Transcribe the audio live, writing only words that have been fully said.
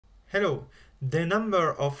Hello, the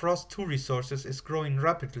number of ROS2 resources is growing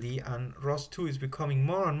rapidly and ROS2 is becoming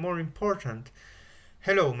more and more important.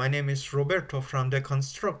 Hello, my name is Roberto from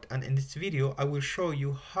Deconstruct, and in this video I will show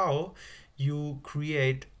you how you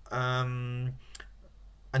create a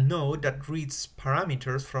node that reads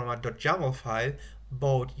parameters from a .yaml file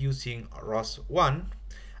both using ROS1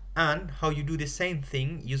 and how you do the same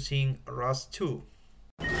thing using ROS2.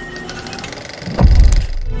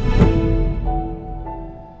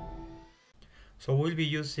 So we'll be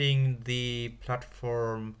using the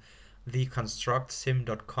platform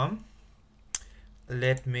theconstructsim.com.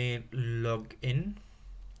 Let me log in.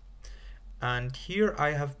 And here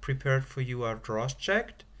I have prepared for you a ROS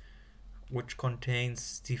check, which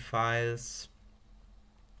contains the files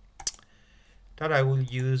that I will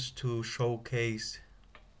use to showcase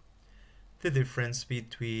the difference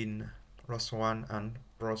between ROS1 and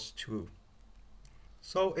ROS2.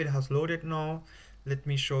 So it has loaded now. Let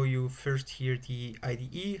me show you first here the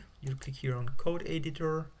IDE. You click here on code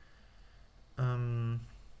editor.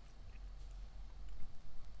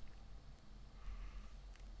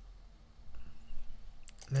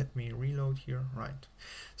 Let me reload here. Right.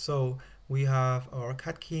 So we have our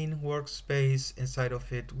Catkin workspace. Inside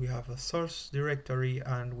of it, we have a source directory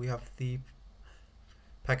and we have the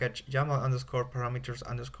package YAML underscore parameters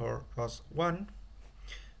underscore ROS1.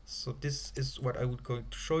 So this is what I would going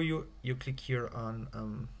to show you. You click here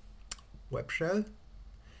on web shell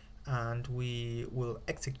and we will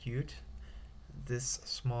execute this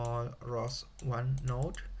small ROS1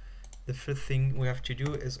 node. The first thing we have to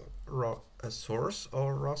do is a source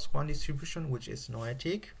or ROS1 distribution, which is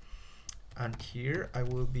noetic. And here I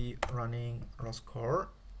will be running ROS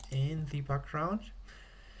in the background.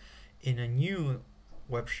 In a new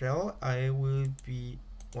web shell, I will be,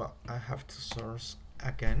 well, I have to source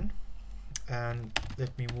again, and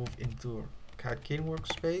let me move into Catkin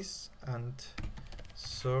workspace and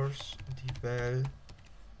source devel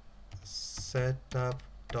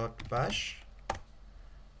setup.bash,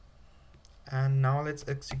 and now let's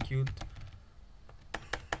execute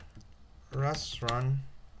ROS1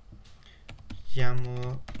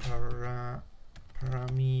 YAML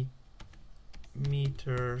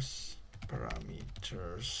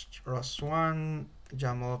parameters ROS1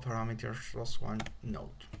 YAML parameters ROS1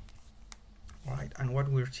 node. Alright, and what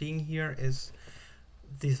we're seeing here is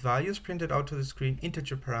these values printed out to the screen.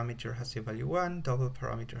 Integer parameter has the value 1, double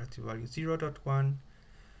parameter has the value 0.1,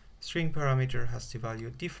 string parameter has the value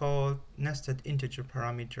default, nested integer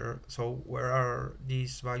parameter. So where are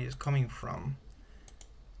these values coming from?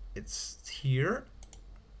 It's here,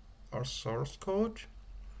 our source code.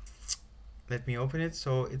 Let me open it.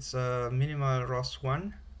 So it's a minimal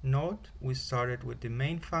ROS1 node. We started with the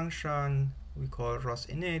main function, we call ROS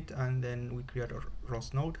init, and then we create a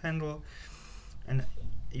ROS node handle. And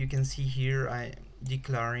you can see here I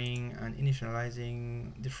declaring and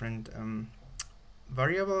initializing different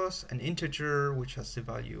variables, an integer which has the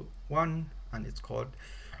value 1 and it's called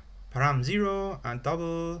param0, and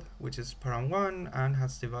double which is param1 and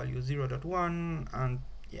has the value 0.1, and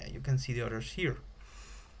yeah, you can see the others here.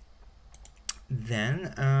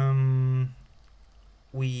 Then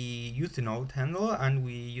we use the node handle and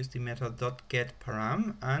we use the method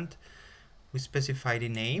 .getParam and we specify the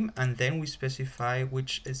name, and then we specify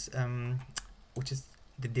which is the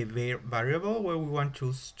variable where we want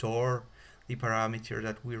to store the parameter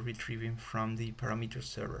that we're retrieving from the parameter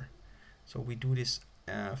server. So we do this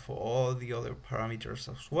for all the other parameters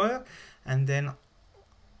as well, and then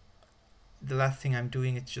the last thing I'm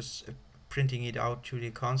doing is just printing it out to the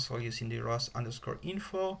console using the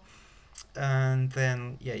ROS_info. And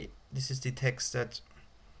then, yeah, this is the text that,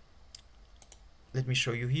 let me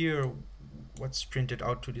show you here what's printed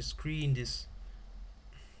out to the screen. This,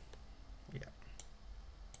 yeah,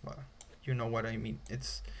 well, you know what I mean.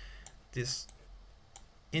 It's this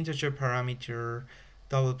integer parameter,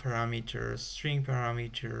 double parameter, string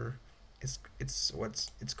parameter. It's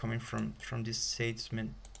coming from this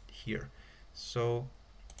statement here. So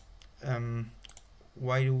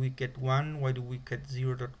why do we get 1? Why do we get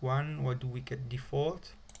 0.1? Why do we get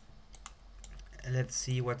default? Let's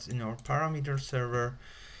see what's in our parameter server.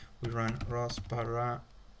 We run ROS param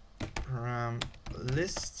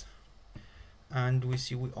list, and we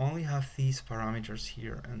see we only have these parameters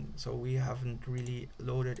here, and so we haven't really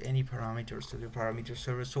loaded any parameters to the parameter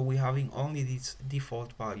server, so we're having only these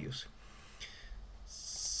default values.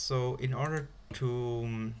 So in order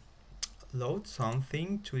to load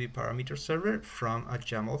something to the parameter server from a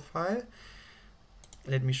YAML file,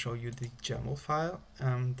 let me show you the YAML file.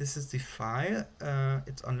 This is the file.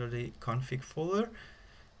 It's under the config folder.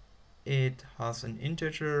 it has an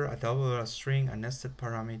integer, a double, a string, a nested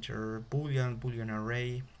parameter, boolean, boolean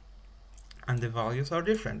array, and the values are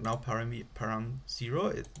different. Now param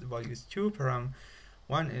 0, the value is 2, param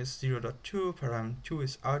 1 is 0.2, param 2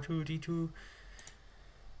 is R2, D2,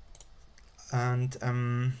 and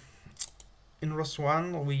in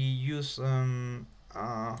ROS1 we use a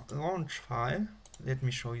launch file. Let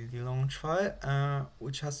me show you the launch file,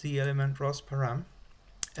 which has the element ROS param,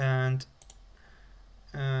 and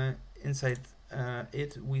inside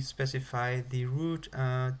it we specify the root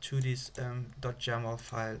to this .yaml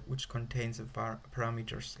file, which contains the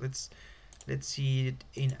parameters. Let's see it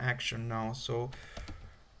in action now. So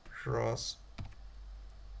ROS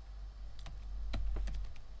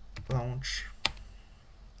launch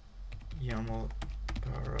YAML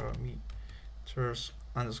parameters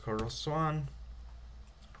underscore ROS1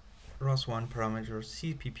 parameter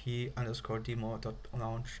cpp underscore demo dot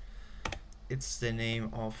launch. It's the name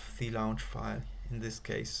of the launch file in this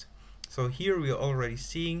case. So here we are already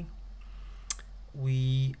seeing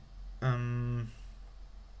we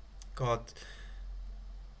got,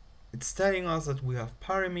 it's telling us that we have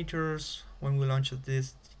parameters when we launch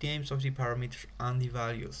this, the names of the parameters and the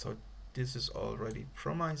values. So this is already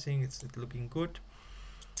promising, it's looking good.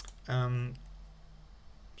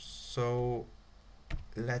 So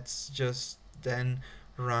let's just then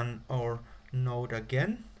run our node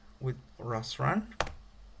again with ROS run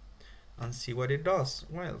and see what it does.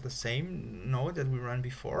 Well, the same node that we ran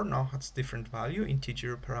before now has different value: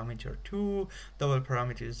 integer parameter 2, double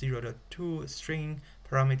parameter 0.2, string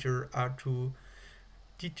parameter R2,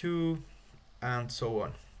 D2, and so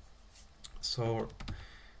on. So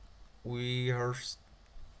we are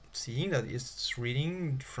seeing that it's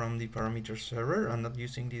reading from the parameter server and not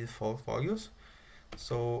using the default values.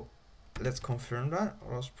 So let's confirm that.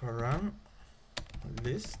 ROS param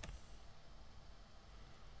list,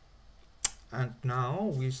 and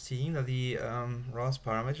now we're seeing that the ROS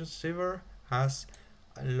parameter server has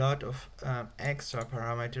a lot of extra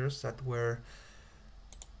parameters that were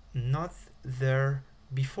not there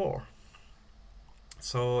before.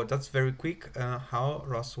 So that's very quick how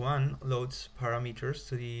ROS1 loads parameters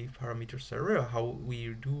to the parameter server, how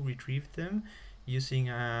we do retrieve them using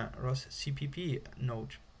a ROS CPP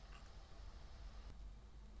node.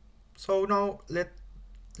 So now let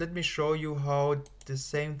me show you how the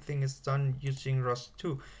same thing is done using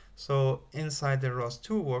ROS2. So inside the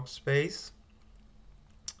ROS2 workspace,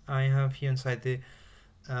 I have here inside the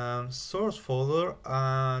source folder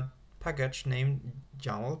a package named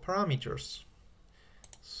YAML parameters.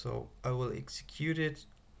 So I will execute it.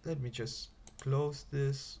 Let me just close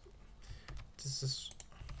this. This is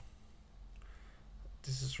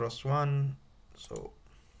ROS1, so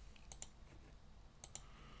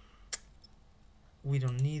we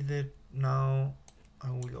don't need it now.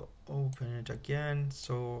 I will open it again.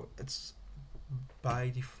 So it's by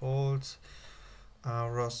default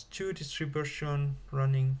ROS2 distribution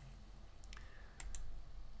running,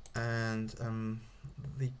 and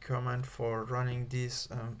the command for running this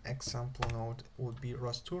example node would be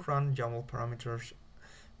ROS2 run YAML parameters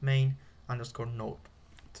main underscore node.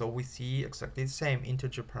 So we see exactly the same: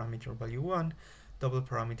 integer parameter value 1, double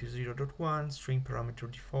parameter 0.1, string parameter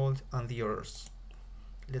default, and the others.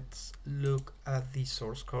 Let's look at the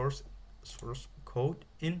source code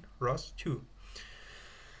in ROS2.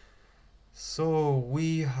 So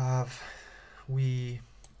we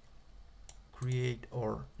create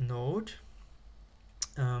our node.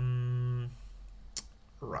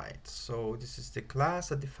 Right, so this is the class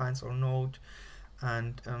that defines our node,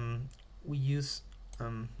 and we use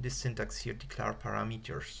this syntax here, declare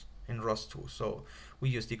parameters, in ROS2. So we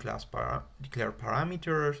use the class declare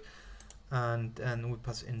parameters, and we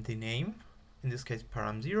pass in the name, in this case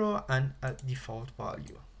param 0, and a default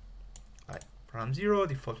value. Param 0,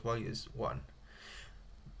 default value is 1.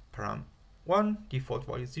 Param 1, default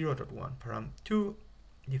value is 0.1. Param 2,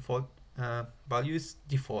 default value is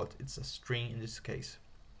default. It's a string in this case.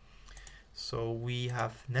 So we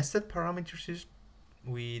have nested parameters.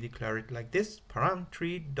 We declare it like this: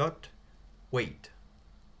 param3 dot weight,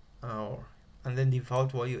 and then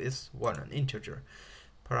default value is 1, an integer.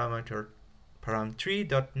 Parameter param3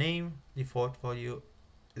 dot name, default value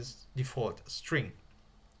is default string.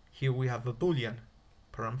 Here we have a boolean,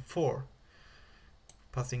 param4,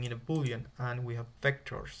 passing in a boolean, and we have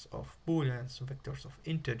vectors of booleans, vectors of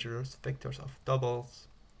integers, vectors of doubles,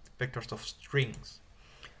 vectors of strings.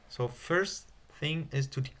 So first thing is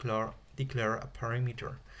to declare a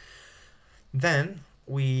parameter. Then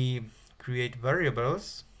we create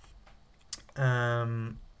variables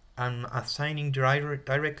and assigning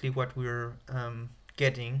directly what we're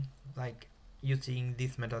getting, like using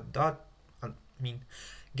this method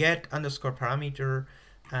get underscore parameter,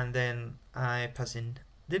 and then I pass in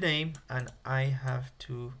the name, and I have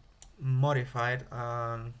to modify it.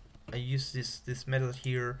 I use this method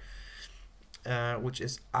here, which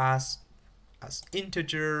is as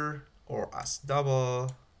integer or as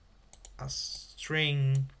double, as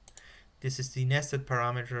string. This is the nested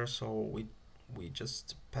parameter, so we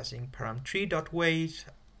just passing param3.weight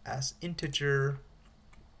as integer,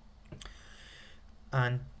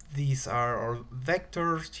 and these are our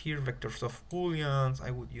vectors here, vectors of booleans.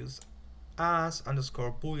 I would use as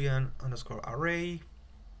underscore boolean underscore array,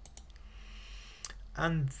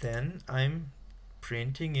 and then I'm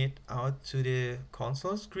printing it out to the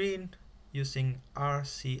console screen using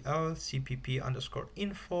rcl cpp underscore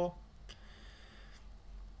info.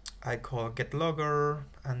 I call get logger,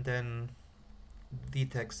 and then the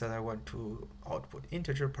text that I want to output: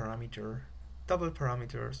 integer parameter, double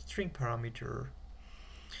parameter, string parameter.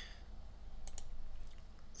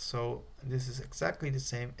 So this is exactly the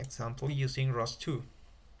same example using ROS2,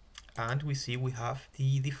 and we see we have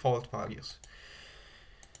the default values.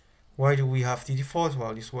 Why do we have the default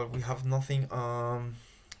values? Well, we have nothing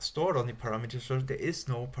stored on the parameter server. There is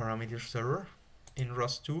no parameter server in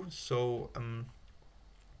ROS2, so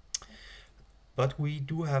but we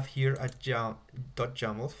do have here a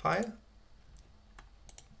 .yaml file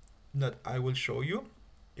that I will show you.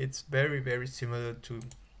 It's very similar to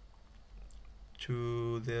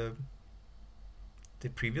the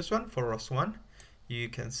previous one for ROS1. You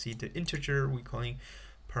can see the integer we're calling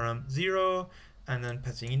param0, and then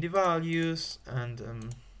passing in the values,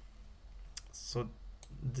 and so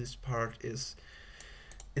this part is,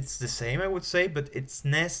 it's the same, I would say, but it's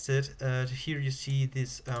nested. Here you see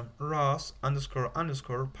this ROS underscore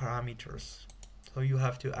parameters. So you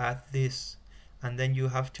have to add this, and then you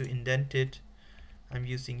have to indent it. I'm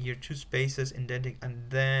using here 2 spaces, indenting, and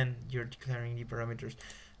then you're declaring the parameters.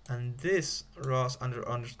 And this ROS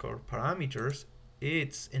underscore parameters,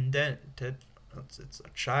 it's indented. It's a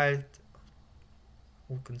child,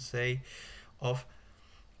 we can say, of,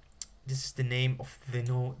 this is the name of the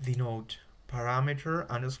node. Parameter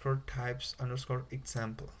underscore types underscore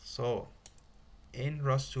example. So in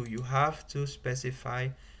ROS2 you have to specify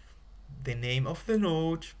the name of the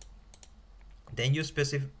node, then you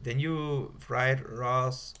write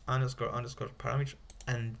ROS underscore parameter,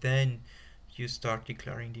 and then you start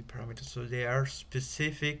declaring the parameters. So they are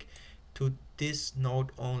specific to this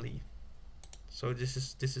node only. So this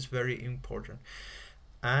is very important.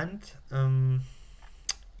 And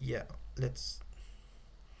yeah, let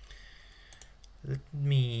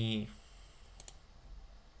me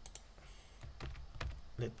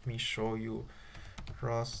show you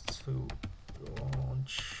ROS2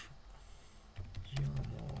 launch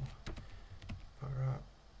YAML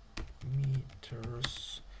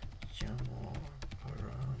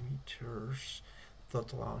parameters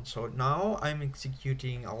dot launch. So now I'm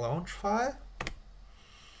executing a launch file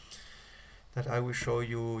that I will show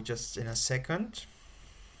you just in a second.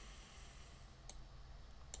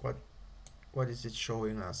 What is it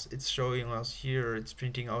showing us? It's showing us here, it's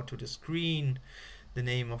printing out to the screen the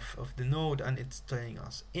name of the node, and it's telling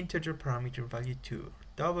us integer parameter value 2,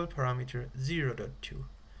 double parameter 0.2.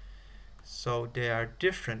 So they are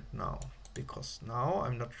different now, because now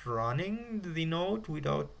I'm not running the node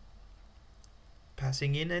without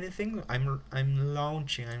passing in anything. I'm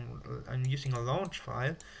launching, I'm using a launch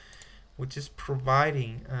file, which is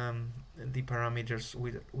providing the parameters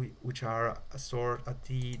which are stored at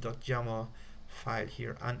the .yaml file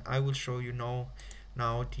here. And I will show you now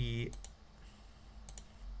the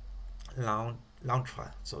launch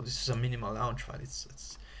file. So this is a minimal launch file.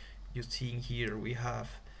 It's you're seeing here we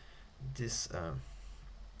have this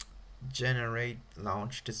generate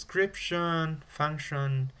launch description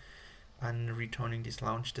function, and returning this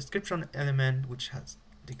launch description element, which has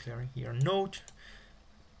declaring here node.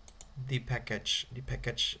 The package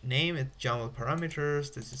name is YAML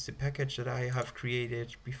parameters. This is the package that I have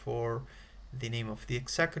created before, the name of the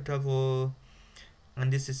executable,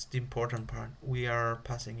 and this is the important part. We are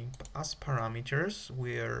passing in as parameters.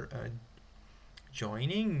 We are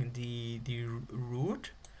joining the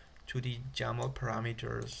root to the YAML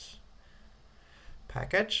parameters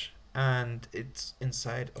package, and it's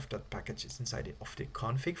inside of that package. It's inside of the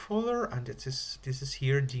config folder, and this is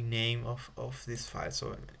here the name of this file.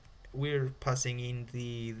 So we're passing in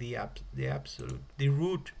the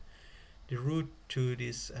root to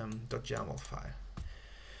this .yaml file.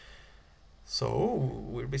 So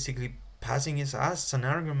we're basically passing it as an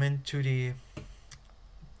argument to the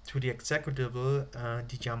executable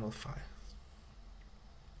the YAML file,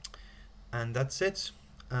 and that's it.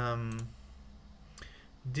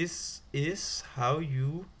 this is how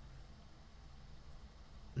you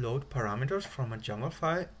load parameters from a YAML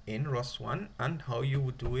file in ROS1 and how you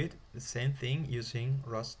would do it the same thing using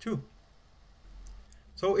ROS2.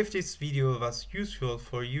 So if this video was useful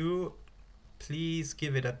for you, please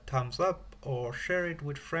give it a thumbs up or share it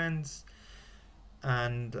with friends,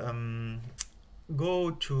 and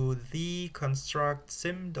go to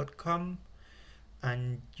theconstructsim.com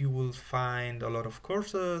and you will find a lot of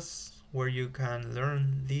courses where you can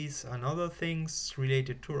learn these and other things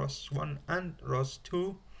related to ROS1 and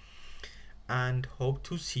ROS2, and hope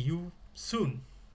to see you soon.